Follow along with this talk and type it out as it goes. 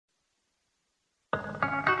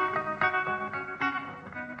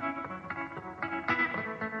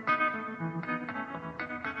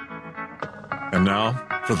And now,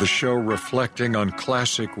 for the show reflecting on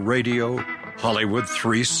classic radio, Hollywood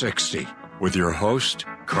 360, with your host,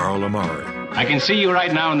 Carl Amari. I can see you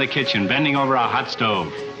right now in the kitchen, bending over a hot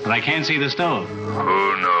stove, but I can't see the stove.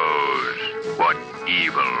 Who knows what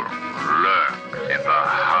evil lurks in the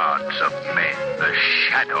hearts of men? The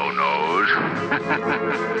shadow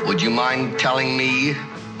knows. Would you mind telling me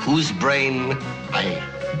whose brain I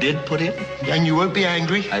did put in? And you won't be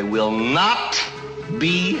angry? I will not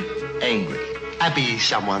be angry. Abby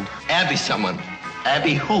someone. Abby someone.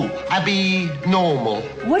 Abby who? Abby normal.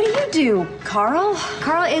 What do you do, Carl?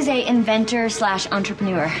 Carl is a inventor /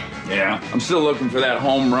 entrepreneur. Yeah, I'm still looking for that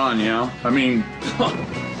home run, you know? I mean,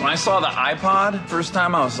 when I saw the iPod first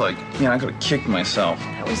time, I was like, man, I could have kicked myself.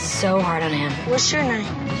 That was so hard on him. What's your name?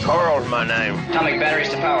 Carl's my name. Atomic batteries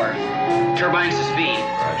to power. Turbines to speed.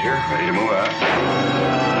 Roger, ready to move out.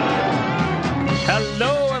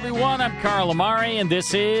 Hello, everyone. I'm Carl Amari, and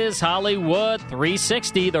this is Hollywood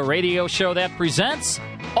 360, the radio show that presents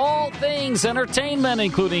all things entertainment,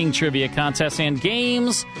 including trivia contests and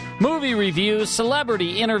games, movie reviews,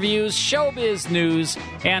 celebrity interviews, showbiz news,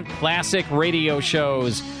 and classic radio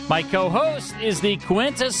shows. My co-host is the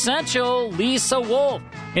quintessential Lisa Wolf.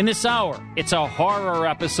 In this hour, it's a horror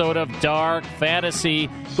episode of Dark Fantasy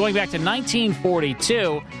going back to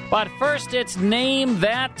 1942. But first, it's Name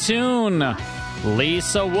That Tune.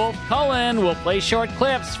 Lisa Wolf Cullen will play short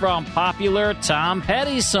clips from popular Tom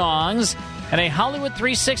Petty songs, and a Hollywood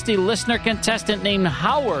 360 listener contestant named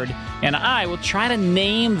Howard and I will try to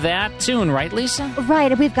name that tune. Right, Lisa?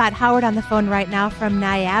 Right, and we've got Howard on the phone right now from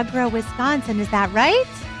Niagara, Wisconsin. Is that right?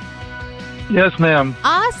 Yes, ma'am.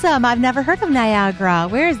 Awesome. I've never heard of Niagara.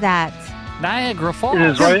 Where is that? Niagara Falls. It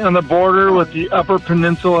is right on the border with the Upper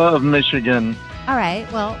Peninsula of Michigan. All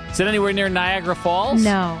right, well... Is it anywhere near Niagara Falls?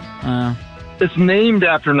 No. It's named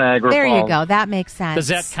after Niagara Falls. There you go. That makes sense. Does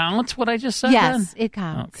that count, what I just said? Yes, then? it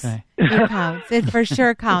counts. Okay. It counts. It for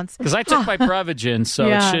sure counts. Because I took my Prevagen, so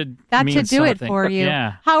yeah, it should that mean should do something. it for you.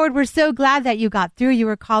 Yeah. Howard, we're so glad that you got through. You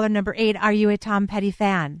were caller number 8. Are you a Tom Petty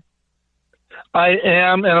fan? I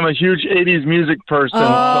am, and I'm a huge 80s music person.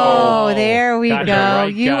 Oh, so. there we Got go. the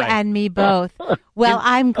right You guy. and me both. Well,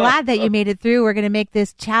 I'm glad that you made it through. We're going to make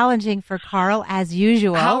this challenging for Carl, as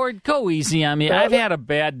usual. Howard, go easy on me. I've had a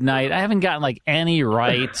bad night. I haven't gotten, any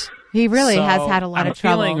right. He really So has had a lot I'm of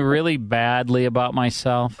trouble. feeling really badly about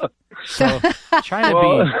myself. So try to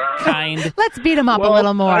be kind. Let's beat him up a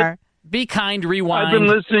little more. Be kind, rewind. I've been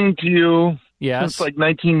listening to you Yes. since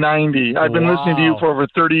 1990. I've been listening to you for over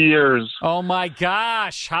 30 years. Oh, my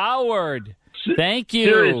gosh, Howard. Thank you.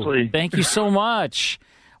 Seriously. Thank you so much.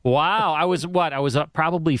 Wow. I was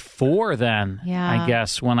probably 4 then, Yeah. I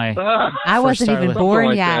guess, when I wasn't started even born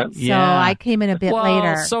like yet, that. so Yeah. I came in a bit well,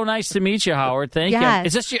 later. so nice to meet you, Howard. Thank Yes. you.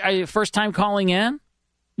 Is this your first time calling in?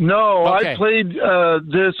 No, Okay. I played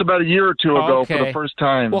this about a year or two ago for Okay. the first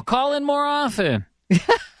time. Well, call in more often.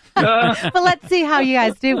 But let's see how you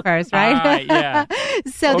guys do first, right? All right, yeah.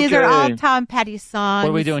 So these are all Okay. Tom Petty songs. What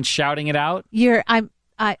are we doing, shouting it out?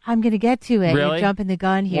 I'm going to get to it. Really? You're jumping the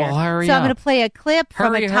gun here. Well, hurry so I'm up. going to play a clip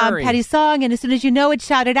from Hurry, a Tom hurry. Petty song, and as soon as you know it,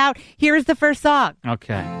 shout it out. Here's the first song.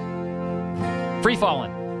 Okay. Free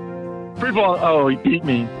Falling. Free Fall. Oh, he beat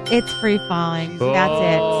me. It's Free Falling. That's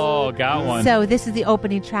it. Oh, got one. So this is the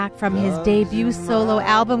opening track from his debut solo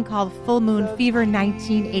album called Full Moon Fever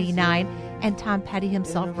 1989, and Tom Petty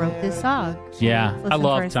himself wrote this song. yeah, Listen I for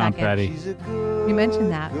love a Tom second. Petty. You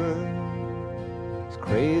mentioned that.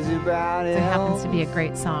 It happens to be a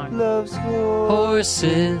great song.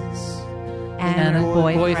 Horses And a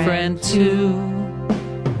boyfriend. too.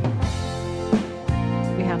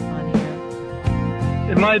 We have fun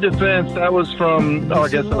here. In my defense, that was from, I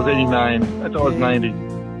guess that was 89. I thought it was 90.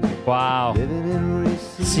 Wow.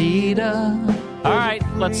 Cedar. All right,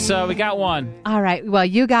 we got one. All right. Well,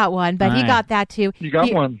 you got one, but All he right. got that too. You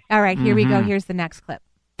got one. All right. Here we go. Mhm. Here's the next clip.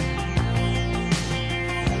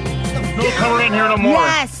 Don't come around here no more.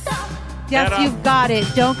 Yes. Yes, you've got it.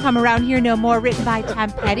 Don't Come Around Here No More, written by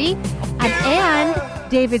Tom Petty and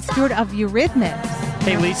David Stewart of Eurythmics.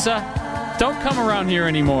 Hey, Lisa, don't come around here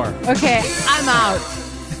anymore. Okay, I'm out.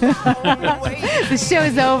 The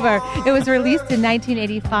show's over. It was released in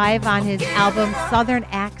 1985 on his album Southern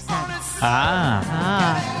Accents.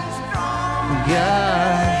 Ah.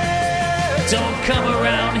 God, don't come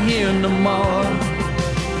around here no more.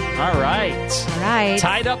 All right. All right.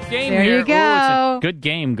 Tied up game There here. you go. Ooh, it's a good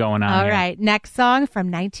game going on All here. right. Next song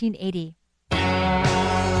from 1980.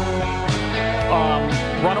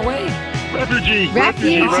 Runaway?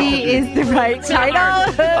 Refugee is the right title.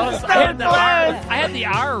 I had the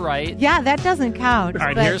R right. Yeah, that doesn't count. All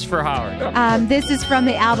right, but, here's for Howard. This is from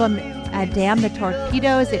the album Damn the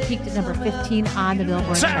Torpedoes. It peaked at number 15 on the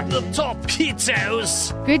Billboard chart. Damn the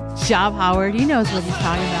Torpedoes. Good job, Howard. He knows what he's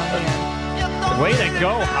talking about here. Way to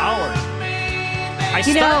go, Howard. I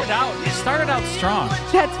started out strong.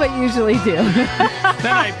 That's what you usually do. then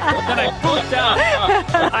I pooped out.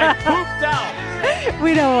 I pooped out.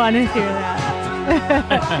 We don't want to hear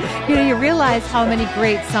that. You realize how many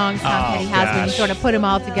great songs Tom Petty has when you sort of put them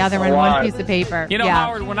all together on one piece of paper.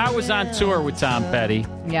 Howard, when I was on tour with Tom Petty.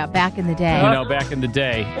 Yeah, back in the day. Back in the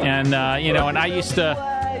day. And, and I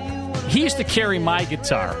he used to carry my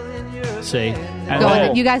guitar. See?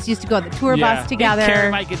 And you guys used to go on the tour bus together. He'd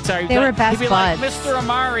carry my guitar. They were best buds. Like, Mr.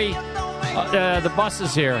 Amari, the bus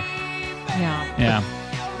is here. Yeah.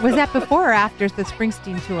 Was that before or after the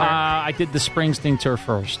Springsteen tour? I did the Springsteen tour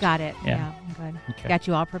first. Got it. Yeah. Good. Okay. Got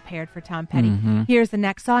you all prepared for Tom Petty. Mm-hmm. Here's the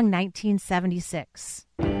next song, 1976.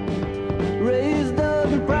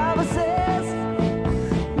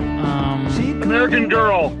 American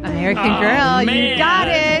Girl. American Girl. Man. You got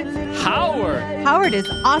it. Howard is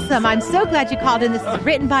awesome. I'm so glad you called in. This is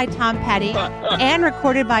written by Tom Petty and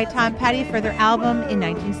recorded by Tom Petty for their album in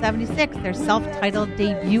 1976, their self-titled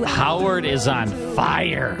debut album. Howard is on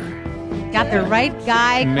fire. Got the right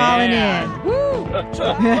guy calling in. Woo!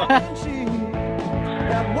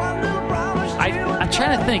 I'm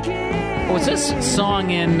trying to think. Was this song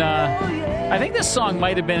in... I think this song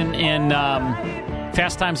might have been in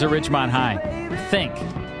Fast Times at Ridgemont High. I think.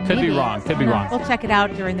 Could be wrong. We'll check it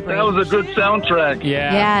out during the break. That was a good soundtrack.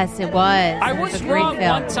 Yeah. Yes, it was. I was wrong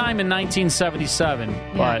one time in 1977.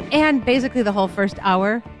 But and basically the whole first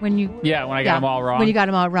hour when you... Yeah, when I got them all wrong. When you got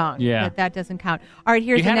them all wrong. Yeah. But that doesn't count. All right,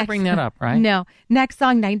 here's the next... You had to bring that up, right? No. Next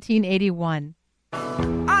song, 1981.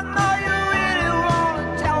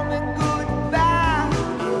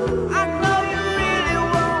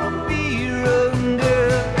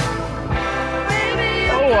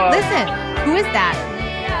 Listen, who is that?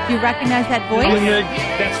 Do you recognize that voice?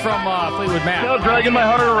 That's from Fleetwood Mac. Still dragging my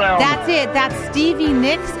heart around. That's it. That's Stevie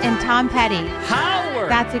Nicks and Tom Petty. Howard.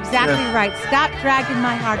 That's exactly right. Stop Dragging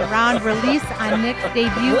My Heart Around, released on Nick's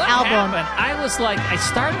debut album. I was like, I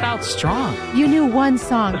started out strong. You knew one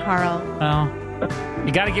song, Carl. Oh.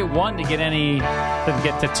 You got to get one to get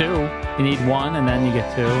to two. You need one, and then you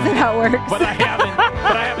get two. That's how it works. But I haven't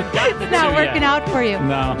gotten the It's not two working yet. out for you.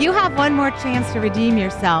 No. You have one more chance to redeem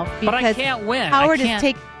yourself. But I can't win. Howard is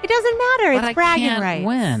taking... It doesn't matter. It's bragging rights. I can't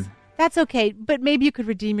win. That's okay. But maybe you could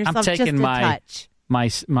redeem yourself just a touch. My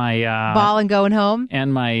ball and going home?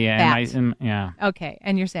 And my... yeah. Okay,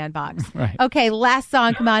 and your sandbox. Right. Okay, last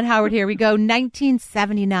song. Come on, Howard. Here we go.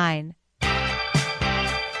 1979.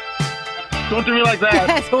 Don't do me like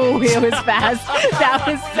that. Oh, it was fast. That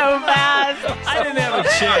was so fast. I didn't have a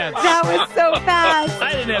chance. That was so fast.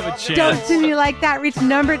 I didn't have a chance. Don't Do Me Like That reached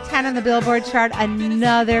number 10 on the Billboard chart.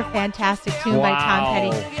 Another fantastic tune by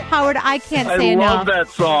Tom Petty. Howard, I can't say enough. I love that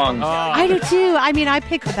song. I do too. I mean, I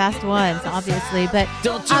picked the best ones, obviously, but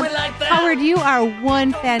Don't do it like that. Howard, you are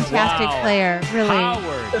one fantastic player. Really,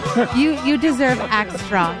 Howard. You deserve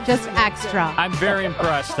extra, just extra. I'm very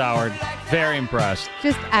impressed, Howard. Very impressed.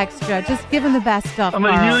 Just extra. Just give him the best stuff. I'm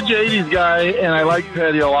Carl. a huge 80s guy, and I like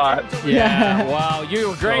Petty a lot. Yeah, wow, you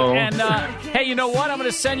were great. So. And, hey, you know what? I'm going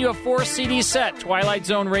to send you a 4-CD set, Twilight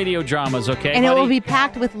Zone radio dramas, okay, And buddy? it will be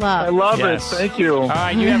packed with love. I love it. Thank you. All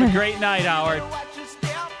right, you have a great night, Howard.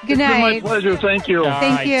 Good night. It's been my pleasure. Thank you.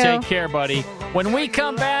 Thank you. Take care, buddy. When we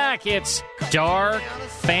come back, it's Dark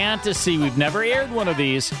Fantasy. We've never aired one of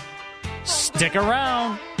these. Stick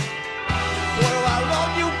around.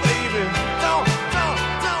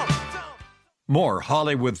 More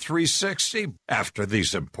Hollywood 360 after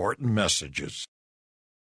these important messages.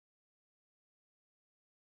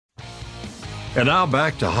 And now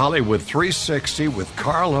back to Hollywood 360 with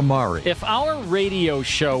Carl Amari. If our radio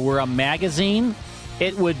show were a magazine,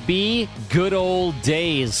 it would be Good Old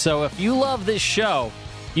Days. So if you love this show,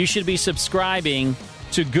 you should be subscribing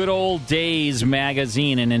to Good Old Days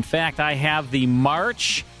magazine. And in fact, I have the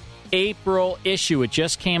March-April issue. It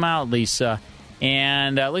just came out, Lisa.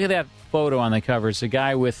 And look at that photo on the cover. It's a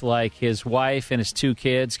guy with like his wife and his two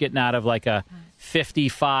kids getting out of like a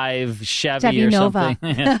 55 Chevy or Nova.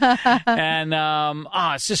 something. And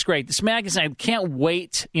it's just great. This magazine, I can't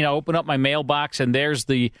wait, open up my mailbox and there's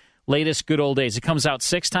the latest Good Old Days. It comes out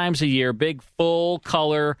 6 times a year, big full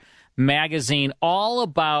color magazine all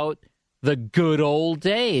about the good old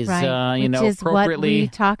days. Right. Which is appropriately what we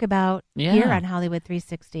talk about here on Hollywood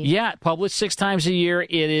 360. Yeah, published 6 times a year.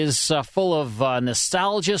 It is full of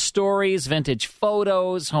nostalgia stories, vintage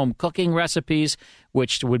photos, home cooking recipes,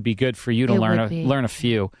 which would be good for you to learn a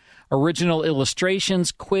few. Original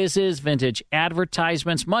illustrations, quizzes, vintage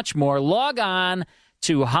advertisements, much more. Log on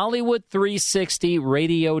to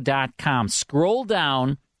Hollywood360radio.com. Scroll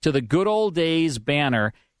down to the Good Old Days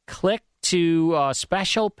banner. Click to a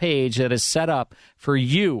special page that is set up for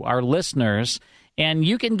you, our listeners, and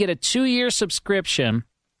you can get a 2-year subscription,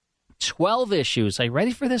 12 issues. Are you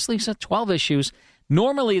ready for this, Lisa? 12 issues.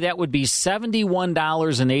 Normally, that would be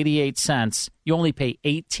 $71.88. You only pay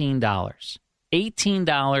 $18.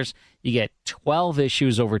 $18. You get 12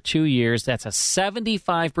 issues over 2 years. That's a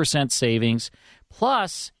 75% savings.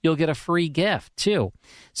 Plus, you'll get a free gift, too.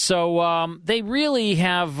 So they really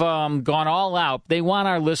have gone all out. They want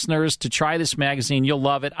our listeners to try this magazine. You'll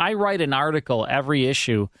love it. I write an article every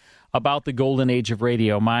issue about the golden age of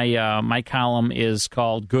radio. My column is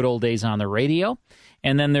called Good Old Days on the Radio.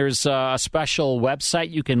 And then there's a special website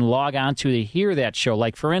you can log on to hear that show.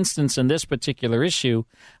 Like, for instance, in this particular issue,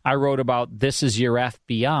 I wrote about This Is Your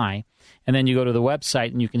FBI. And then you go to the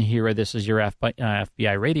website and you can hear This Is Your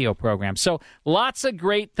FBI radio program. So lots of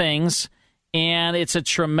great things. And it's a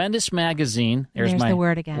tremendous magazine. There's my the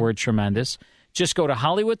word again. Word tremendous. Just go to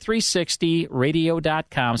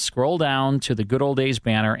Hollywood360radio.com, scroll down to the Good Old Days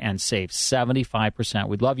banner, and save 75%.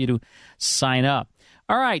 We'd love you to sign up.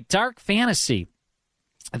 All right, Dark Fantasy.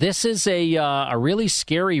 This is a really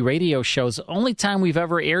scary radio show. It's the only time we've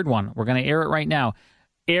ever aired one. We're going to air it right now.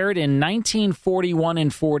 Aired in 1941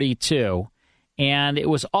 and 42, and it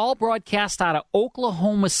was all broadcast out of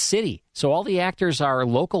Oklahoma City. So all the actors are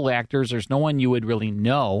local actors. There's no one you would really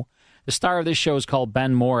know. The star of this show is called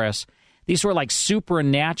Ben Morris. These were like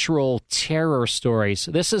supernatural terror stories.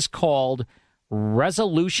 This is called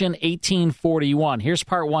Resolution 1841. Here's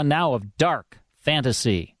part one now of Dark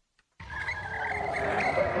Fantasy.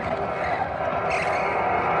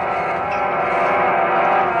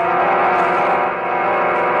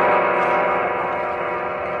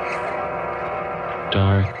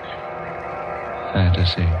 Dark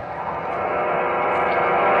Fantasy.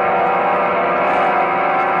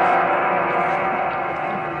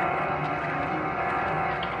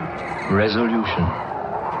 Resolution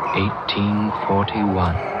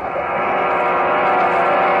 1841.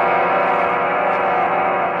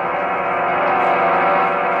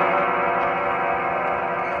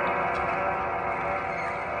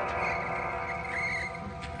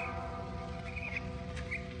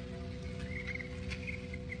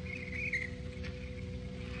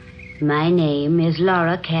 My name is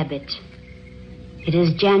Laura Cabot. It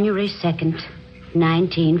is January 2nd,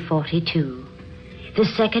 1942, the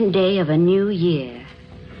second day of a new year.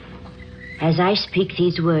 As I speak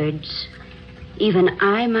these words, even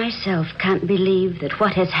I myself can't believe that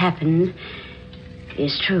what has happened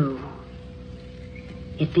is true.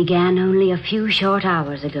 It began only a few short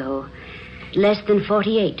hours ago, less than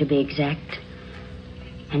 48 to be exact,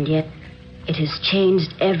 and yet it has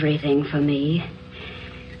changed everything for me.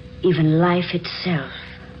 Even life itself.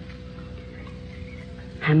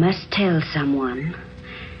 I must tell someone.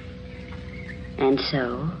 And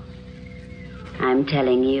so, I'm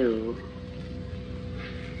telling you.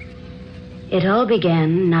 It all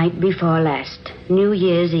began night before last, New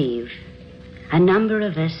Year's Eve. A number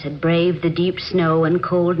of us had braved the deep snow and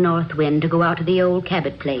cold north wind to go out to the old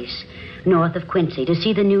Cabot place, north of Quincy, to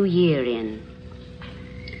see the new year in.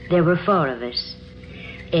 There were 4 of us.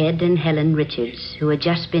 Ed and Helen Richards, who had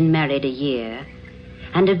just been married a year,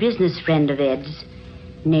 and a business friend of Ed's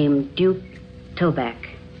named Duke Toback.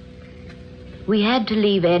 We had to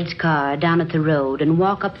leave Ed's car down at the road and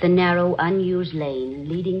walk up the narrow, unused lane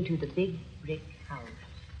leading to the big brick house.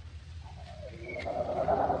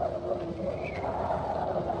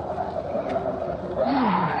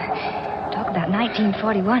 Talk about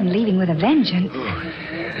 1941 leaving with a vengeance.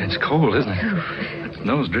 It's cold, isn't it? The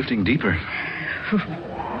snow's drifting deeper.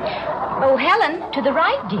 Oh, Helen, to the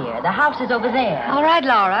right, dear. The house is over there. All right,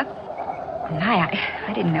 Laura. My,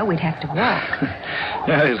 I didn't know we'd have to walk.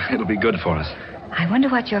 Yeah, it'll be good for us. I wonder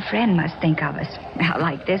what your friend must think of us, out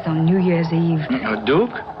like this on New Year's Eve.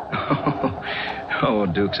 Duke? Oh,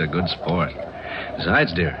 Duke's a good sport.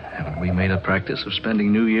 Besides, dear, haven't we made a practice of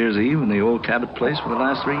spending New Year's Eve in the old Cabot place for the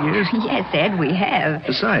last 3 years? Yes, Ed, we have.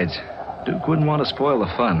 Besides, Duke wouldn't want to spoil the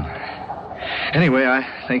fun. Anyway, I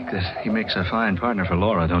think that he makes a fine partner for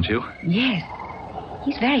Laura, don't you? Yes.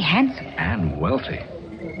 He's very handsome. And wealthy.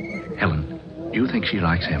 Helen, do you think she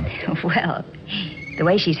likes him? Well, the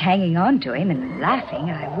way she's hanging on to him and laughing,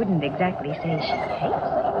 I wouldn't exactly say she hates him.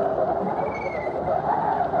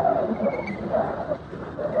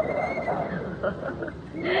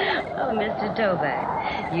 Oh, Mr.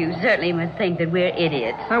 Toback, you certainly must think that we're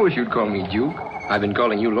idiots. I wish you'd call me Duke. I've been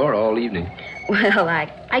calling you Laura all evening. Well,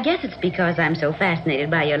 I guess it's because I'm so fascinated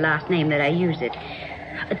by your last name that I use it.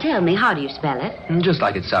 Tell me, how do you spell it? Just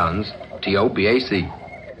like it sounds. T-O-B-A-C.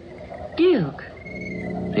 Duke.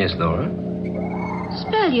 Yes, Laura?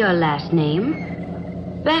 Spell your last name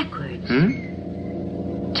backwards.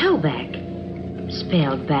 Toback,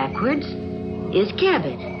 spelled backwards, is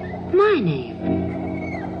Cabot. My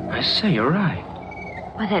name. I say, you're right.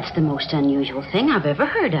 Why, that's the most unusual thing I've ever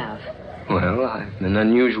heard of. Well, I'm an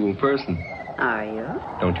unusual person. Are you?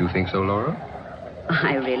 Don't you think so, Laura?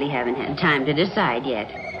 I really haven't had time to decide yet.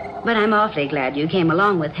 But I'm awfully glad you came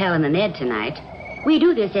along with Helen and Ed tonight. We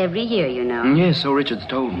do this every year, you know. Yes, so Richard's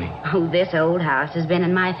told me. Oh, this old house has been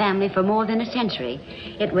in my family for more than a century.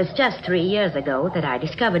 It was just 3 years ago that I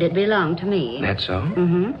discovered it belonged to me. That's so?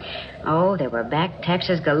 Mm-hmm. Oh, there were back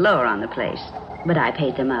taxes galore on the place. But I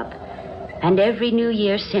paid them up. And every New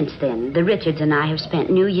Year since then, the Richards and I have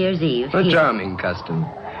spent New Year's Eve A here. charming custom.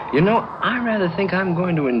 You know, I rather think I'm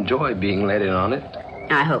going to enjoy being let in on it.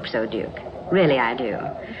 I hope so, Duke. Really, I do.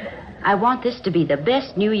 I want this to be the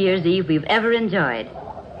best New Year's Eve we've ever enjoyed.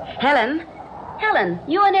 Helen,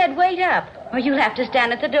 you and Ed wait up, or you'll have to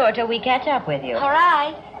stand at the door till we catch up with you. All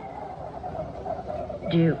right.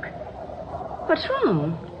 Duke, what's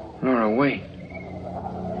wrong? Laura, wait.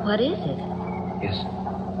 What is it?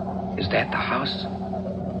 Is that the house?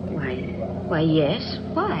 Why, yes.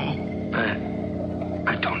 Why?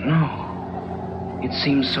 I don't know. It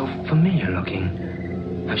seems so familiar looking.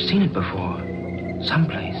 I've seen it before.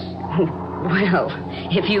 Someplace. Well,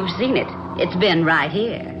 if you've seen it, it's been right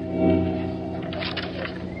here.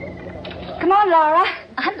 Come on, Laura.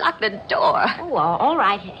 Unlock the door. Oh, all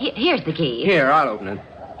right. Here's the key. Here, I'll open it.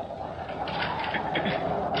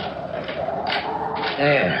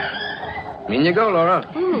 There. In you go, Laura.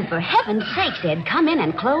 Ooh, for heaven's sakes, Ed, come in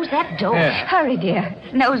and close that door. Yeah. Hurry, dear.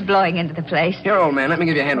 Snow's blowing into the place. Here, old man, let me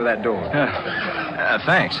give you a hand with that door.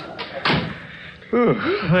 Thanks.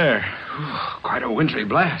 There. Quite a wintry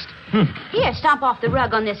blast. Here, stomp off the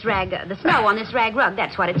rug on this rag, the snow on this rag rug.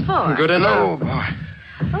 That's what it's for. Good enough.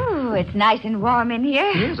 Oh, it's nice and warm in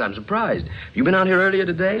here. Yes, I'm surprised. You been out here earlier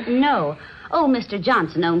today? No. Old Mr.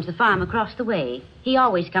 Johnson owns the farm across the way. He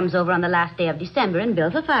always comes over on the last day of December and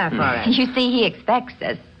builds a fire for us. You see, he expects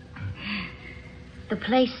us. The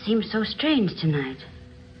place seems so strange tonight.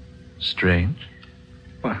 Strange?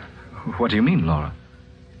 What do you mean, Laura?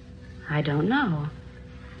 I don't know.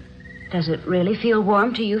 Does it really feel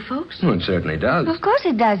warm to you folks? Well, it certainly does. Of course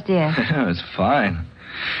it does, dear. It's fine.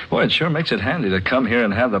 Boy, it sure makes it handy to come here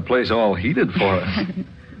and have the place all heated for us.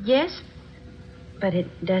 Yes, but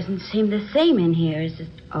it doesn't seem the same in here as it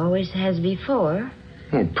always has before.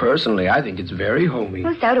 Well, personally, I think it's very homey.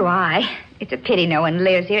 Well, so do I. It's a pity no one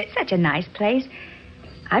lives here. It's such a nice place.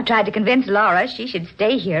 I've tried to convince Laura she should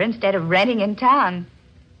stay here instead of renting in town.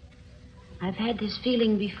 I've had this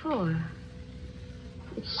feeling before.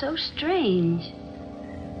 It's so strange.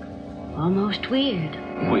 Almost weird.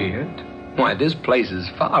 Weird? Why, this place is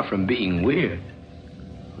far from being weird.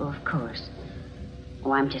 Oh, of course.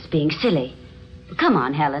 Oh, I'm just being silly. Come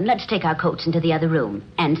on, Helen. Let's take our coats into the other room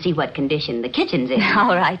and see what condition the kitchen's in.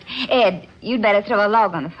 All right. Ed, you'd better throw a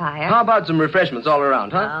log on the fire. How about some refreshments all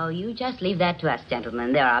around, huh? Oh, you just leave that to us,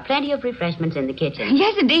 gentlemen. There are plenty of refreshments in the kitchen.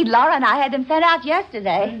 Yes, indeed. Laura and I had them sent out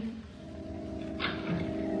yesterday.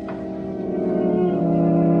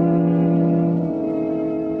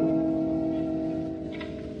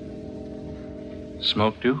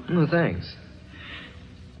 Smoke, Duke? No, thanks.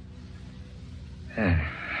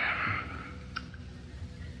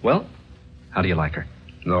 Well, how do you like her?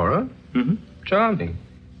 Laura? Mm-hmm. Charming.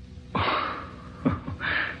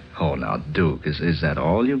 Oh, now, Duke, is that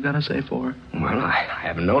all you've got to say for her? Well, I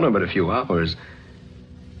haven't known her but a few hours.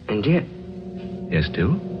 And yet... Yes,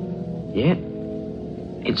 Duke? Yet,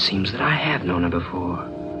 it seems that I have known her before.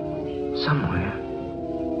 Somewhere.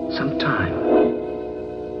 Sometime.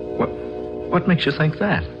 What makes you think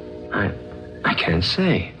that? I can't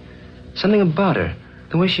say. Something about her.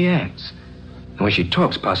 The way she acts. The way she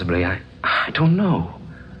talks, possibly. I don't know.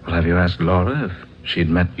 Well, have you asked Laura if she'd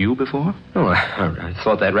met you before? Oh, I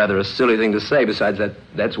thought that rather a silly thing to say. Besides,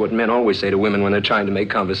 that's what men always say to women when they're trying to make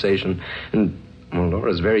conversation. And, well,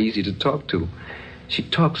 Laura's very easy to talk to. She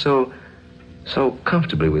talks so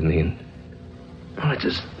comfortably with me. And, well, it's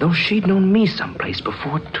as though she'd known me someplace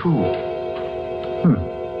before, too.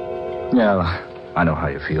 Yeah, I know how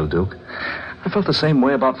you feel, Duke. I felt the same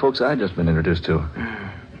way about folks I'd just been introduced to.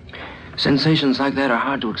 Sensations like that are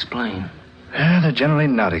hard to explain. Yeah, they're generally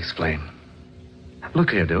not explained.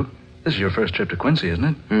 Look here, Duke. This is your first trip to Quincy, isn't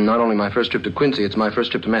it? Not only my first trip to Quincy, it's my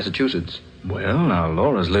first trip to Massachusetts. Well, now,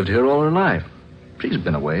 Laura's lived here all her life. She's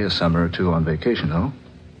been away a summer or two on vacation, though.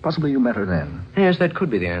 Possibly you met her then. Yes, that could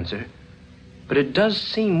be the answer. But it does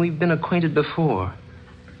seem we've been acquainted before.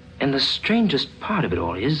 And the strangest part of it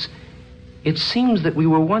all is, it seems that we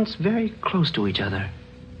were once very close to each other.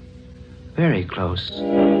 Very close.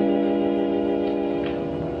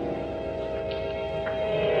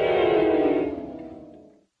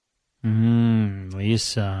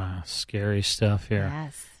 Lisa, scary stuff here.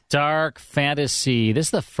 Yes. Dark fantasy. This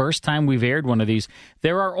is the first time we've aired one of these.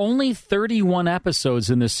 There are only 31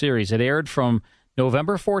 episodes in this series. It aired from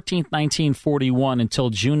November 14th, 1941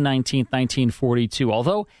 until June 19th, 1942.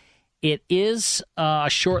 Although it is a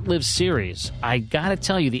short-lived series, I got to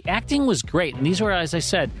tell you, the acting was great. And these were, as I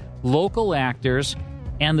said, local actors,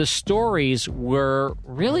 and the stories were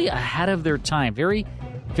really ahead of their time. Very,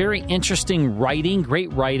 very interesting writing,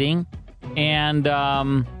 great writing. And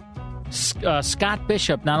Scott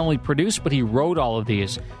Bishop not only produced, but he wrote all of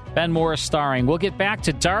these. Ben Morris starring. We'll get back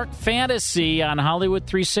to Dark Fantasy on Hollywood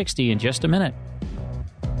 360 in just a minute.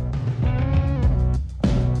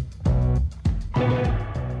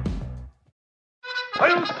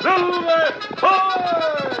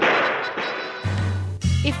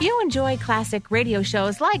 If you enjoy classic radio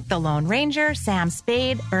shows like The Lone Ranger, Sam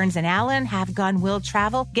Spade, Burns and Allen, Have Gun Will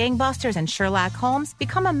Travel, Gangbusters, and Sherlock Holmes,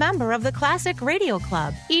 become a member of the Classic Radio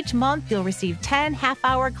Club. Each month, you'll receive 10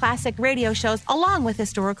 half-hour classic radio shows along with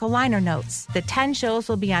historical liner notes. The 10 shows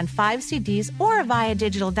will be on 5 CDs or via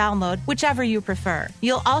digital download, whichever you prefer.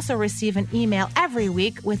 You'll also receive an email every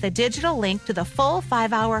week with a digital link to the full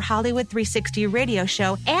 5-hour Hollywood 360 radio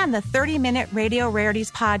show and the 30-minute Radio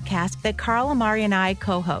Rarities podcast that Carl Amari and I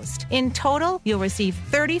co-host. In total, you'll receive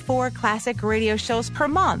 34 classic radio shows per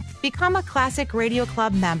month. Become a Classic Radio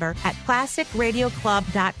Club member at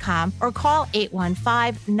classicradioclub.com or call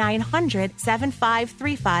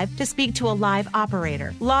 815-900-7535 to speak to a live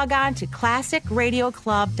operator. Log on to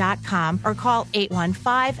classicradioclub.com or call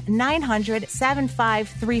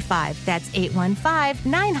 815-900-7535. That's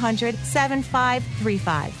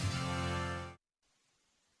 815-900-7535.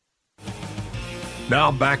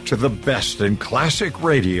 Now back to the best in classic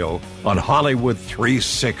radio on Hollywood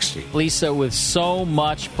 360. Lisa, with so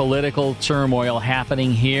much political turmoil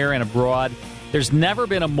happening here and abroad, there's never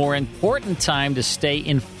been a more important time to stay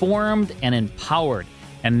informed and empowered.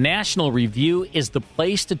 And National Review is the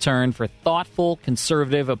place to turn for thoughtful,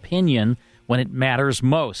 conservative opinion when it matters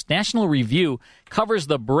most. National Review covers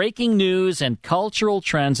the breaking news and cultural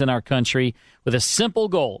trends in our country with a simple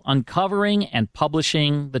goal: uncovering and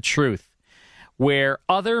publishing the truth. Where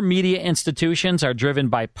other media institutions are driven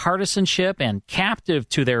by partisanship and captive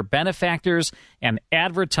to their benefactors and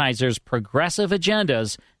advertisers' progressive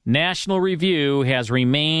agendas, National Review has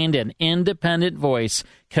remained an independent voice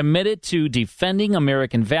committed to defending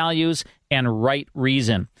American values and right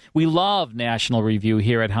reason. We love National Review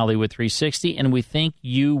here at Hollywood 360, and we think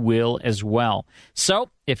you will as well. So,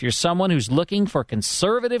 if you're someone who's looking for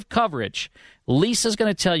conservative coverage, Lisa's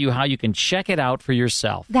going to tell you how you can check it out for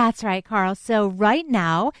yourself. That's right, Carl. So right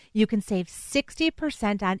now, you can save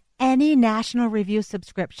 60% on any National Review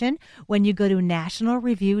subscription when you go to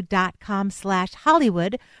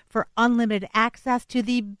nationalreview.com/Hollywood for unlimited access to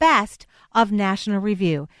the best of National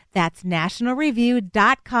Review. That's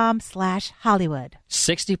nationalreview.com/Hollywood.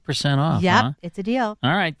 60% off, Yep, huh? It's a deal.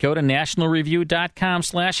 All right, go to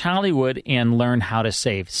nationalreview.com/Hollywood and learn how to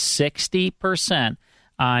save 60%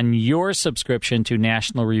 on your subscription to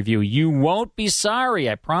National Review. You won't be sorry,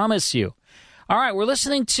 I promise you. All right, we're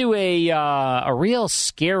listening to a real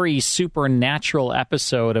scary supernatural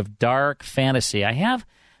episode of Dark Fantasy. I have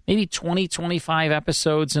maybe 20, 25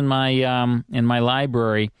 episodes in my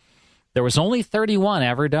library. There was only 31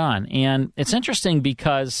 ever done, and it's interesting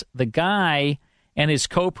because the guy and his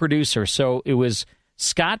co-producer, so it was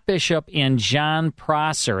Scott Bishop and John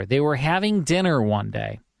Prosser, they were having dinner one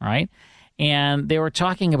day, right? And they were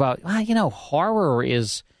talking about, horror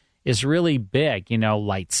is really big,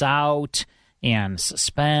 Lights Out and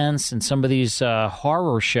Suspense and some of these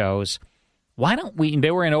horror shows. Why don't we,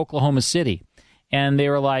 they were in Oklahoma City, and they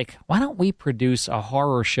were like, why don't we produce a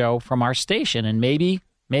horror show from our station, and maybe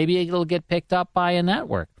it'll get picked up by a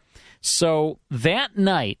network. So that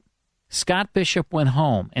night, Scott Bishop went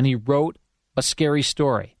home, and he wrote a scary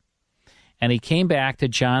story. And he came back to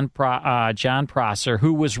John Prosser,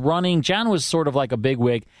 who was running. John was sort of like a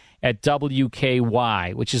bigwig at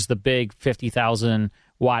WKY, which is the big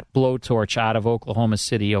 50,000-watt blowtorch out of Oklahoma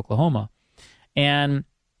City, Oklahoma. And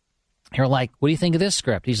they're like, what do you think of this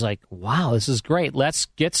script? He's like, wow, this is great. Let's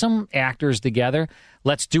get some actors together.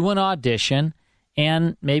 Let's do an audition,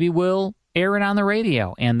 and maybe we'll air it on the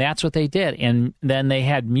radio. And that's what they did. And then they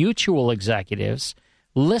had Mutual executives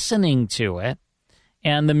listening to it.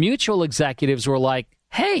 And the Mutual executives were like,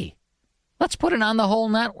 hey, let's put it on the whole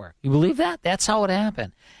network. You believe that? That's how it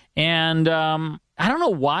happened. And I don't know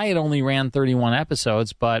why it only ran 31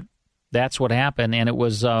 episodes, but that's what happened, and it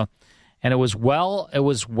was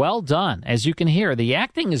well done. As you can hear, the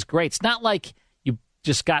acting is great. It's not like you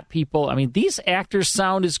just got people. I mean, these actors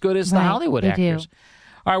sound as good as the Hollywood actors. Do.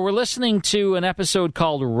 All right, we're listening to an episode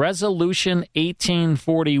called Resolution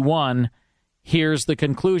 1841. Here's the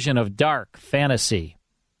conclusion of Dark Fantasy.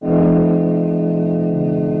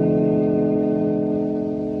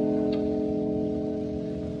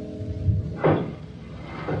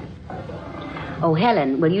 Oh,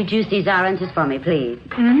 Helen, will you juice these oranges for me, please?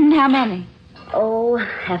 How many? Oh,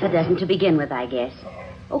 half a dozen to begin with, I guess.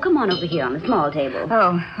 Oh, come on over here on the small table.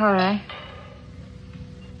 Oh, all right.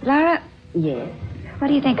 Laura? Yes? What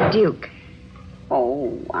do you think of Duke?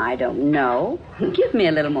 Oh, I don't know. Give me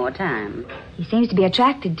a little more time. He seems to be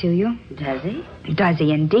attracted to you. Does he? Does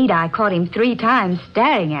he indeed? I caught him 3 times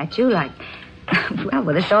staring at you like, well,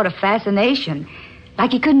 with a sort of fascination.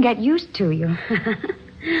 Like he couldn't get used to you.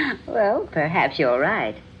 Well, perhaps you're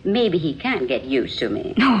right. Maybe he can't get used to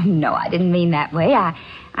me. Oh, no, I didn't mean that way.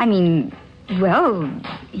 I mean, well,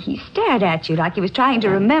 he stared at you like he was trying to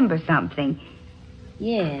remember something.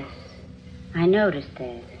 Yes, I noticed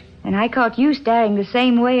that. And I caught you staring the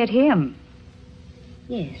same way at him.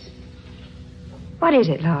 Yes. What is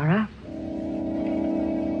it, Laura?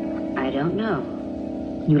 I don't know.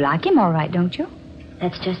 You like him all right, don't you?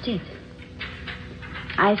 That's just it.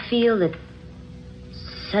 I feel that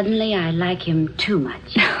suddenly I like him too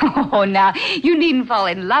much. Oh, now, you needn't fall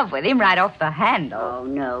in love with him right off the handle. Oh,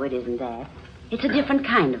 no, it isn't that. It's a different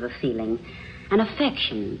kind of a feeling. An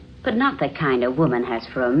affection, but not the kind a woman has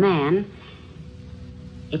for a man.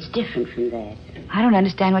 It's different from that. I don't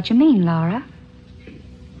understand what you mean, Laura.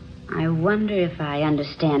 I wonder if I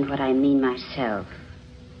understand what I mean myself.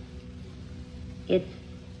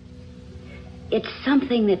 It's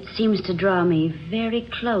something that seems to draw me very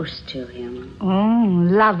close to him. Oh,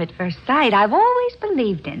 love at first sight. I've always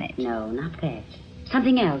believed in it. No, not that.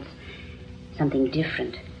 Something else. Something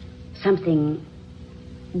different. Something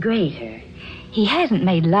greater. He hasn't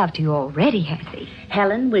made love to you already, has he?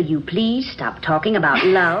 Helen, will you please stop talking about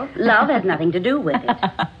love? Love has nothing to do with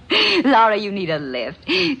it. Laura, you need a lift.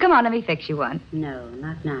 Come on, let me fix you one. No,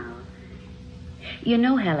 not now. You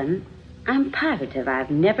know, Helen, I'm positive I've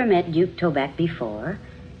never met Duke Toback before.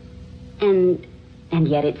 And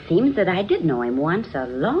yet it seems that I did know him once a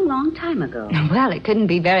long, long time ago. Well, it couldn't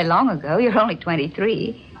be very long ago. You're only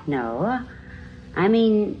 23. No, I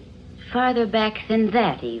mean farther back than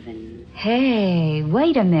that, even. Hey,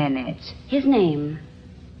 wait a minute. His name.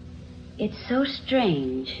 It's so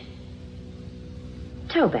strange.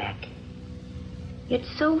 Toback. It's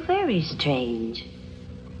so very strange.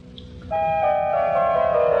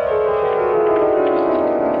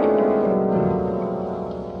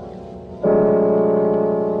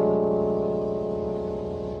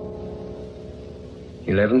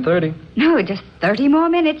 $11:30. No, just 30 more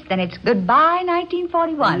minutes, then it's goodbye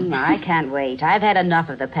 1941. I can't wait. I've had enough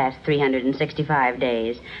of the past 365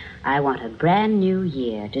 days. I want a brand new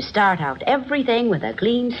year to start out everything with a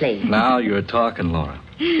clean slate. Now you're talking, Laura.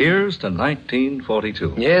 Here's to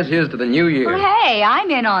 1942. Yes, here's to the new year. Well, hey,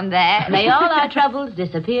 I'm in on that. May all our troubles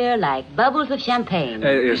disappear like bubbles of champagne.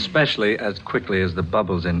 Especially as quickly as the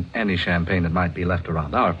bubbles in any champagne that might be left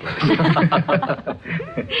around our place.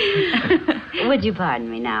 Would you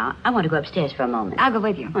pardon me now? I want to go upstairs for a moment. I'll go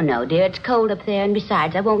with you. Oh, no, dear. It's cold up there, and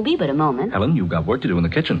besides, I won't be but a moment. Helen, you've got work to do in the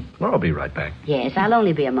kitchen. Laura'll be right back. Yes, I'll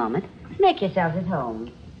only be a moment. Make yourselves at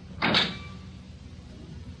home.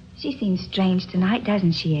 She seems strange tonight,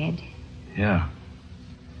 doesn't she, Ed? Yeah.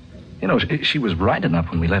 You know, she was right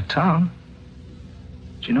enough when we left town.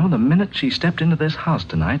 But you know, the minute she stepped into this house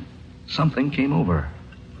tonight, something came over her.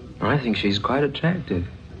 I think she's quite attractive.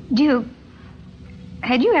 Duke,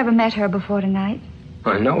 had you ever met her before tonight?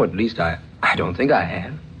 I know, at least I don't think I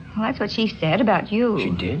have. Well, that's what she said about you.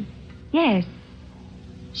 She did? Yes.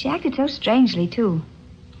 She acted so strangely, too.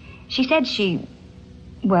 She said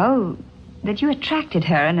that you attracted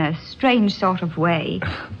her in a strange sort of way.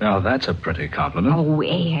 Now, that's a pretty compliment. Oh,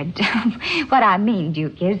 Ed. What I mean,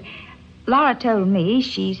 Duke, is Laura told me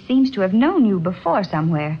she seems to have known you before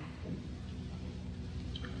somewhere.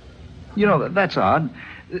 You know, that's odd.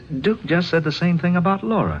 Duke just said the same thing about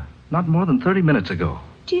Laura, not more than 30 minutes ago.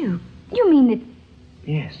 Duke, you mean that...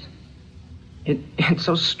 Yes. It's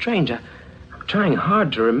so strange. I'm trying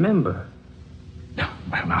hard to remember.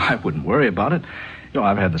 Well, now, I wouldn't worry about it. You know,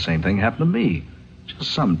 I've had the same thing happen to me.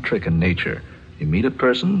 Just some trick in nature. You meet a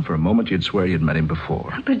person, for a moment you'd swear you'd met him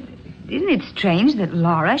before. But isn't it strange that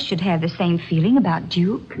Laura should have the same feeling about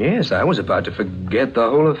Duke? Yes, I was about to forget the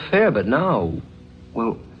whole affair, but now...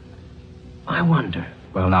 Well, I wonder.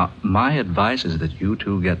 Well, now, my advice is that you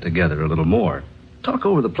two get together a little more. Talk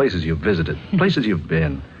over the places you've visited, places you've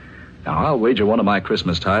been. Now, I'll wager one of my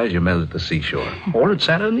Christmas ties you met at the seashore. Or at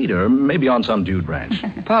Santa Anita, or maybe on some dude ranch.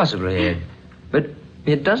 Possibly, Ed. But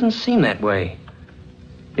it doesn't seem that way.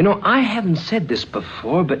 You know, I haven't said this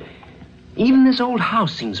before, but even this old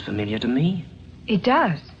house seems familiar to me. It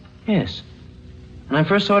does? Yes. When I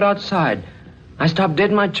first saw it outside, I stopped dead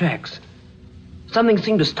in my tracks. Something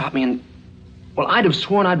seemed to stop me, and, well, I'd have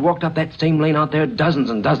sworn I'd walked up that same lane out there dozens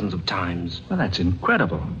and dozens of times. Well, that's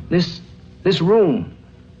incredible. This room,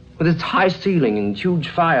 with its high ceiling and huge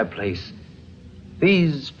fireplace,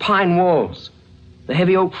 these pine walls, the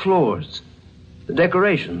heavy oak floors, the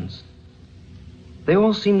decorations, they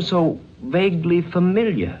all seem so vaguely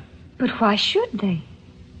familiar. But why should they?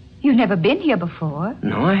 You've never been here before.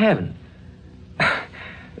 No, I haven't.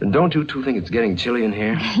 Don't you two think it's getting chilly in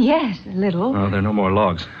here? Yes, a little. Oh, there are no more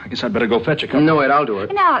logs. I guess I'd better go fetch a couple. No, Ed, I'll do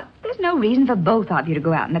it. Now, there's no reason for both of you to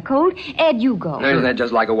go out in the cold. Ed, you go. No, isn't that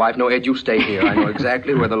just like a wife? No, Ed, you stay here. I know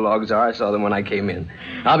exactly where the logs are. I saw them when I came in.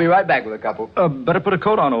 I'll be right back with a couple. Better put a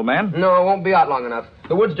coat on, old man. No, I won't be out long enough.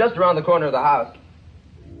 The wood's just around the corner of the house.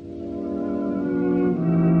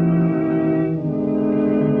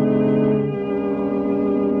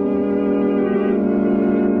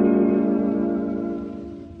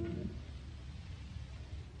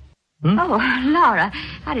 Oh, Laura,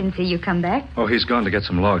 I didn't see you come back. Oh, he's gone to get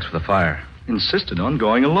some logs for the fire. Insisted on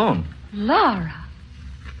going alone. Laura,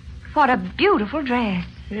 what a beautiful dress.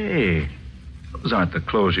 Hey, those aren't the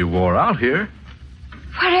clothes you wore out here.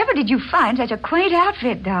 Wherever did you find such a quaint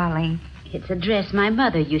outfit, darling? It's a dress my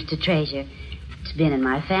mother used to treasure. It's been in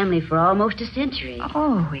my family for almost a century.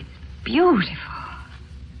 Oh, it's beautiful.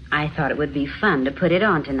 I thought it would be fun to put it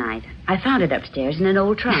on tonight. I found it upstairs in an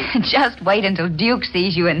old trunk. Just wait until Duke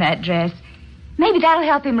sees you in that dress. Maybe that'll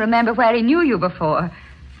help him remember where he knew you before.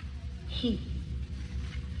 He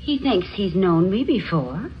thinks he's known me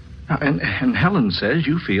before. And Helen says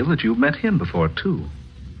you feel that you've met him before, too.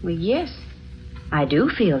 Well, yes. I do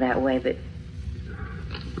feel that way, but...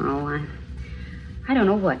 Oh, I don't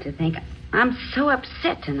know what to think. I'm so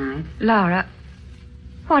upset tonight. Laura,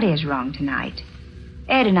 what is wrong tonight?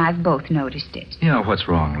 Ed and I've both noticed it. Yeah, what's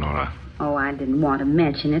wrong, Laura? Oh, I didn't want to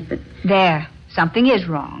mention it, but... There. Something is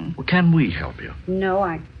wrong. Well, can we help you? No,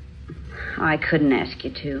 I couldn't ask you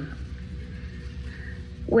to.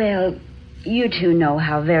 Well, you two know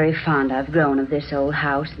how very fond I've grown of this old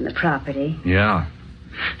house and the property. Yeah.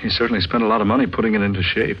 You certainly spent a lot of money putting it into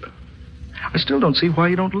shape. I still don't see why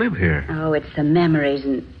you don't live here. Oh, it's the memories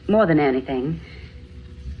and more than anything.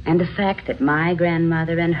 And the fact that my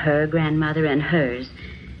grandmother and her grandmother and hers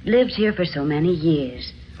lived here for so many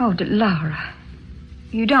years. Oh, Laura,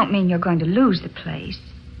 you don't mean you're going to lose the place?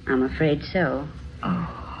 I'm afraid so. Oh.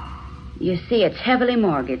 You see, it's heavily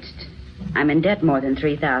mortgaged. I'm in debt more than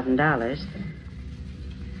 $3,000.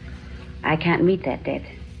 I can't meet that debt.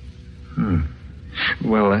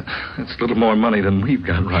 Well, that's a little more money than we've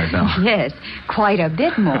got right now. Yes, quite a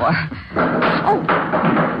bit more. Oh,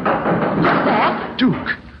 what's that?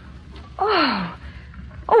 Duke.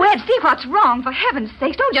 Oh, Ed, see what's wrong. For heaven's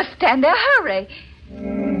sake, don't just stand there. Hurry.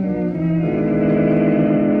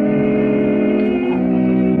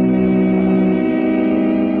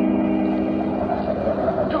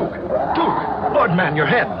 Duke, Lord, man, your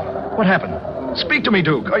head. What happened? Speak to me,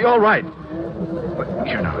 Duke. Are you all right?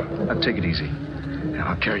 Here now, take it easy.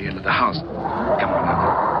 I'll carry you into the house. Come on now.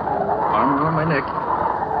 Arm around my neck.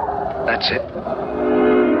 That's it.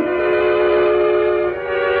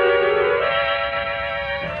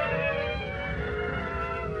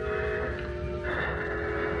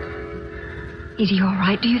 Is he all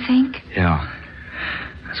right, do you think? Yeah.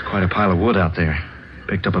 There's quite a pile of wood out there.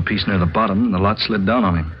 Picked up a piece near the bottom, and the lot slid down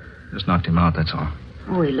on him. Just knocked him out, that's all.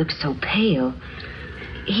 Oh, he looks so pale.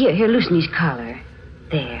 Here, loosen his collar.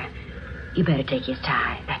 There. You better take his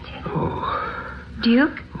tie. That's it. Oh.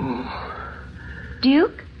 Duke? Oh.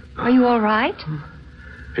 Duke? Are you all right?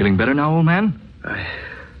 Feeling better now, old man?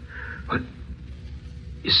 What?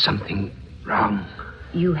 Is something wrong?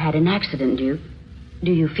 You had an accident, Duke.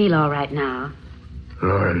 Do you feel all right now?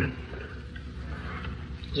 Laurel.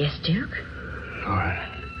 Yes, Duke? Laurel.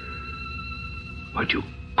 Why'd you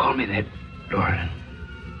call me that, Laurel?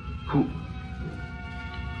 Who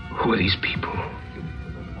are these people?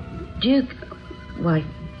 Duke, why,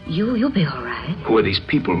 you'll be all right. Who are these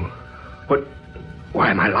people? Why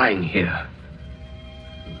am I lying here?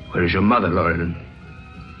 Where is your mother, Laurel?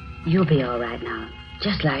 You'll be all right now.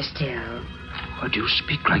 Just lie still. Why do you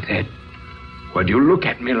speak like that? Why do you look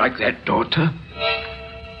at me like that, daughter?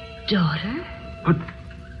 Daughter? But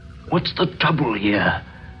what's the trouble here?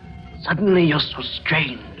 Suddenly you're so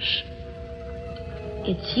strange.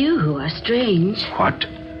 It's you who are strange. What?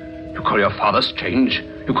 You call your father strange?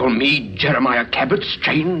 You call me, Jeremiah Cabot,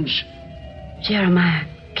 strange? Jeremiah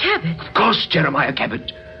Cabot? Of course, Jeremiah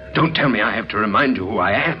Cabot. Don't tell me I have to remind you who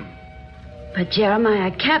I am. But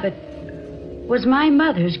Jeremiah Cabot was my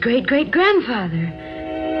mother's great-great-grandfather.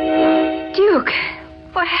 Duke,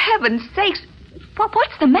 for heaven's sakes,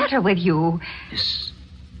 what's the matter with you? This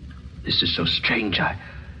is so strange.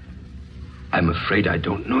 I'm afraid I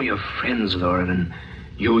don't know your friends, Lauren, and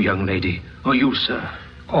you, young lady, or you, sir.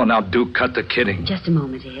 Oh, now, Duke, cut the kidding. Just a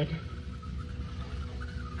moment, Ed.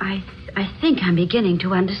 I think I'm beginning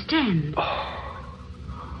to understand. Oh.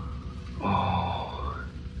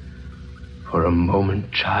 For a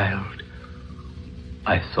moment, child,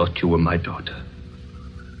 I thought you were my daughter.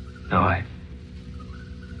 Now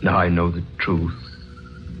I know the truth.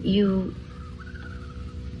 You...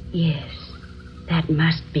 Yes, that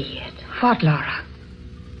must be it. What, Laura?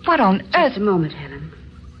 What on earth? Just a moment, Helen.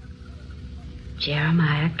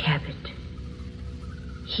 Jeremiah Cabot.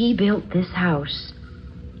 He built this house.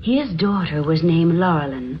 His daughter was named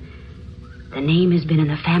Laurelyn. The name has been in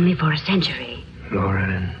the family for a century.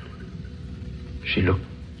 Laurelyn. She looked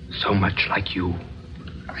so much like you.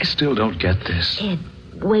 I still don't get this. Ed,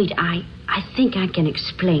 wait, I think I can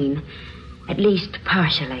explain. At least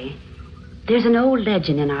partially. There's an old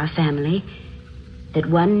legend in our family that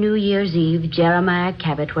one New Year's Eve, Jeremiah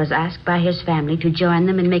Cabot was asked by his family to join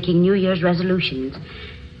them in making New Year's resolutions.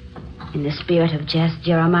 In the spirit of jest,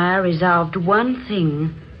 Jeremiah resolved one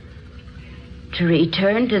thing: to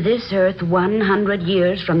return to this earth 100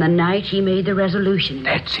 years from the night he made the resolution.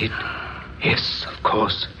 That's it. Yes, of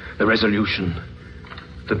course. The resolution.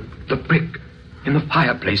 The brick in the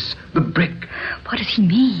fireplace. The brick. What does he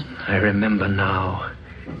mean? I remember now.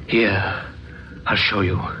 Here, I'll show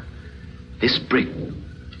you. This brick.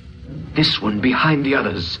 This one behind the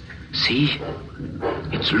others. See?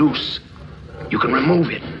 It's loose. You can remove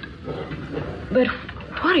it. But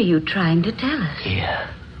what are you trying to tell us? Here.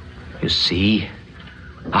 You see?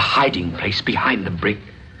 A hiding place behind the brick.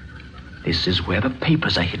 This is where the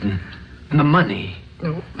papers are hidden. And the money.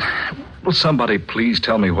 Will somebody please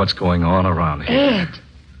tell me what's going on around here? Ed,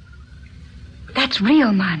 that's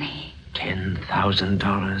real money.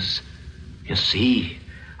 $10,000. You see,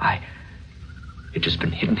 it has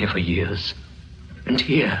been hidden here for years. And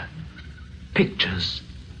here, pictures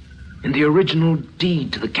in the original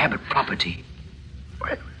deed to the Cabot property.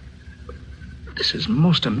 This is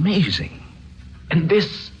most amazing. And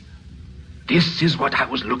this is what I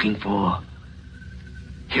was looking for.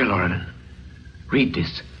 Here, Lauren, read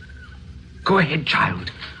this. Go ahead,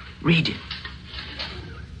 child. Read it.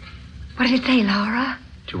 What does it say, Laura?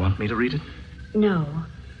 Do you want me to read it? No.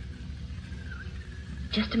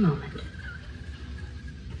 Just a moment.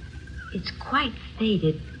 It's quite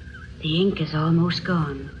faded. The ink is almost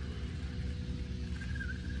gone.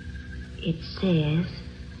 It says,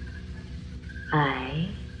 I,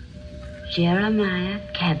 Jeremiah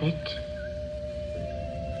Cabot,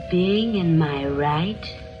 being in my right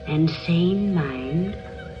and sane mind,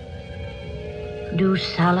 do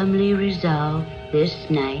solemnly resolve this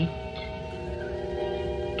night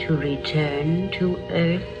to return to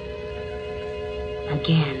earth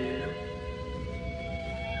again.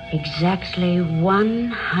 Exactly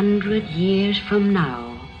 100 years from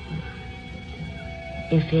now,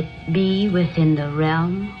 if it be within the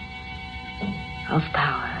realm of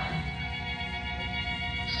power.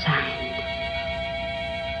 Signed,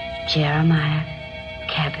 Jeremiah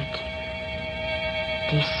Cabot.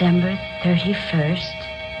 December 31st,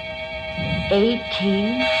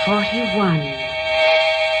 1841.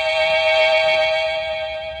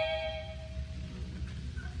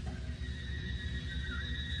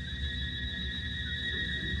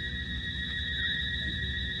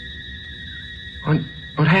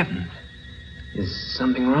 What happened? Is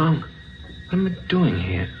something wrong? What am I doing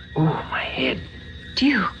here? Oh, my head.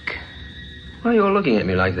 Duke. Why are you all looking at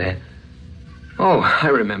me like that? Oh, I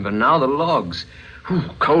remember now, the logs. Ooh,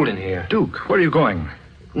 cold in here. Duke, where are you going?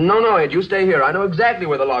 No, Ed, you stay here. I know exactly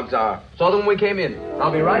where the logs are. Saw them when we came in.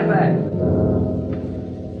 I'll be right back.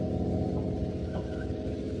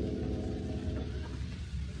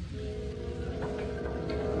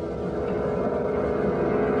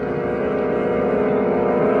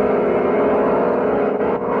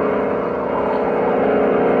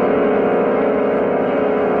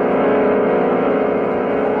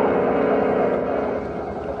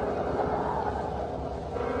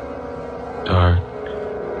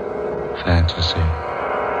 Fantasy.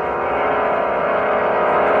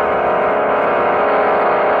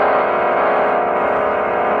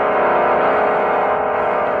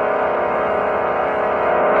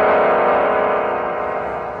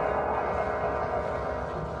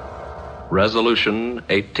 Resolution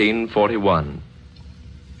 1841.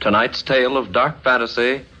 Tonight's tale of dark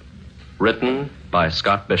fantasy, written by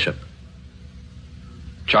Scott Bishop.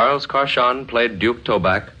 Charles Carshan played Duke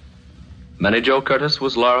Toback. Minnie Jo Curtis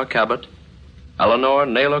was Laura Cabot. Eleanor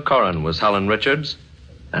Naylor Corrin was Helen Richards.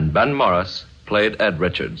 And Ben Morris played Ed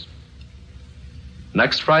Richards.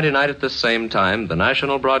 Next Friday night at this same time, the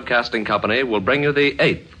National Broadcasting Company will bring you the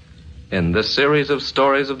 8th in this series of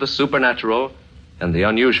stories of the supernatural and the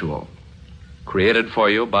unusual, created for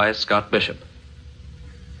you by Scott Bishop.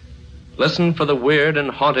 Listen for the weird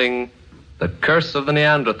and haunting The Curse of the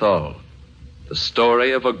Neanderthal, the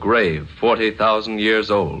story of a grave 40,000 years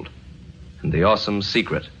old, and the awesome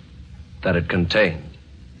secret that it contained.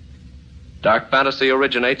 Dark Fantasy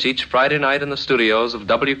originates each Friday night in the studios of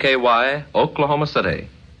WKY, Oklahoma City.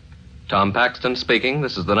 Tom Paxton speaking.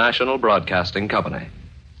 This is the National Broadcasting Company.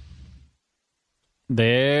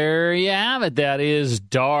 There you have it. That is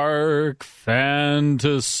Dark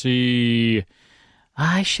Fantasy.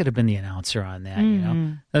 I should have been the announcer on that, you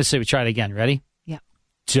know. Let's see, we try it again. Ready? Yeah.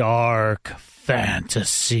 Dark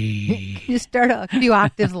Fantasy. Can you start a few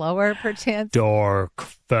octaves lower, perchance? Dark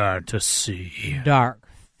Fantasy. Dark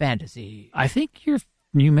Fantasy. I think you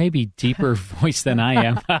may be deeper voice than I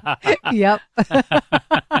am. Yep.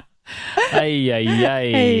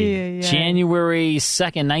 January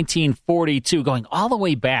 2nd, 1942, going all the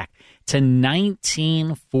way back to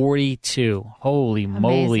 1942. Holy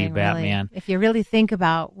moly, Batman. Really. If you really think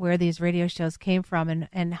about where these radio shows came from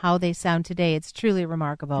and how they sound today, it's truly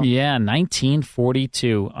remarkable. Yeah,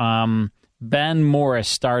 1942. Ben Morris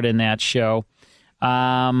starred in that show.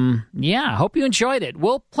 I hope you enjoyed it.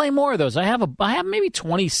 We'll play more of those. I have maybe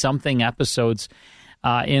 20-something episodes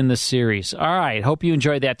in the series. All right, hope you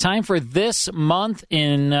enjoyed that. Time for this month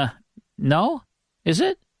in... no? Is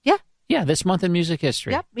it? Yeah. Yeah, this month in music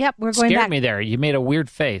history. Yep, we're going Scared back. me there. You made a weird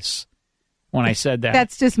face when I said that.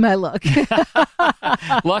 That's just my look.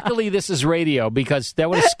 Luckily, this is radio, because that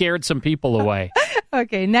would have scared some people away.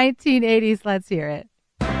 Okay, 1980s, let's hear it.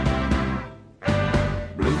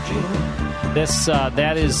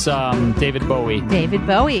 That is David Bowie. David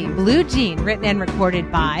Bowie, Blue Jean, written and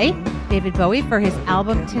recorded by David Bowie for his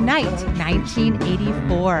album Tonight,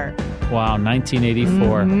 1984. Wow,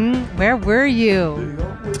 1984. Mm-hmm. Where were you?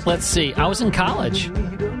 Let's see. I was in college.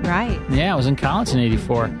 Right. Yeah, I was in college in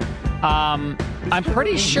 84. I'm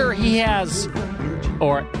pretty sure he's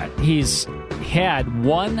had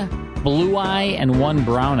one blue eye and one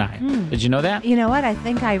brown eye. Did you know that? You know what? I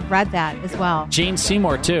think I read that as well. Jane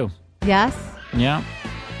Seymour, too. Yes. Yeah.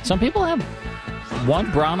 Some people have one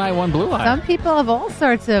brown eye, one blue eye. Some people have all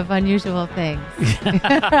sorts of unusual things.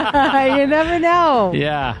 You never know.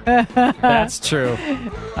 Yeah, that's true.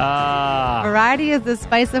 Variety is the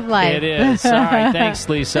spice of life. It is. All right, thanks,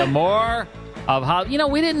 Lisa. More of how...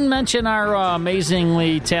 we didn't mention our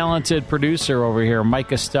amazingly talented producer over here, Mike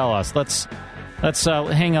Costello. Let's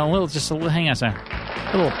hang on a second.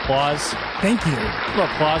 A little applause. Thank you. A little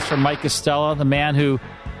applause for Mike Costello, the man who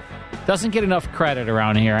doesn't get enough credit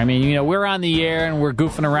around here. I mean, we're on the air and we're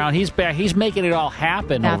goofing around. He's back. He's making it all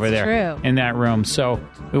happen over there in that room. So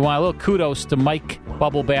we want a little kudos to Mike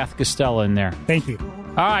Bubble Bath Costello in there. Thank you.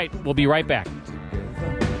 All right, we'll be right back.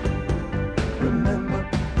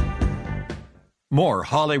 More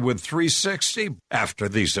Hollywood 360 after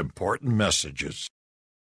these important messages.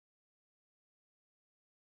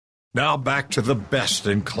 Now back to the best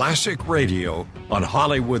in classic radio on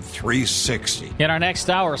Hollywood 360. In our next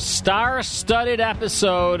hour, star-studded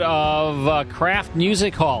episode of Kraft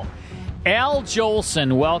Music Hall. Al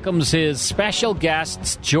Jolson welcomes his special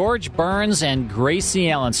guests, George Burns and Gracie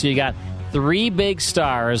Allen. So you got 3 big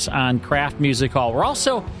stars on Kraft Music Hall. We're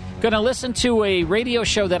also going to listen to a radio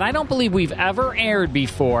show that I don't believe we've ever aired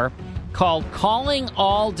before called Calling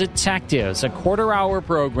All Detectives, a quarter-hour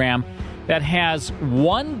program that has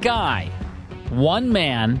one guy, one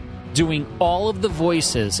man, doing all of the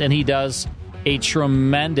voices, and he does a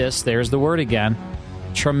tremendous, there's the word again,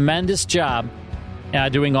 tremendous job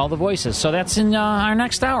doing all the voices. So that's in our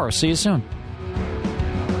next hour. See you soon.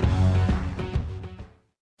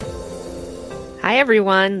 Hi,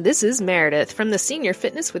 everyone. This is Meredith from the Senior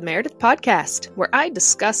Fitness with Meredith podcast, where I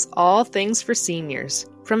discuss all things for seniors.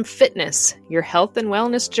 From fitness, your health and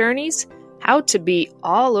wellness journeys, how to be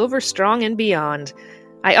all over strong and beyond.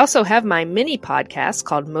 I also have my mini podcast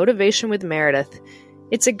called Motivation with Meredith.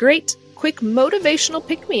 It's a great, quick motivational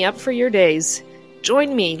pick-me-up for your days.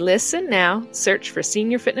 Join me, listen now, search for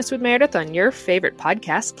Senior Fitness with Meredith on your favorite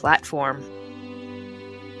podcast platform.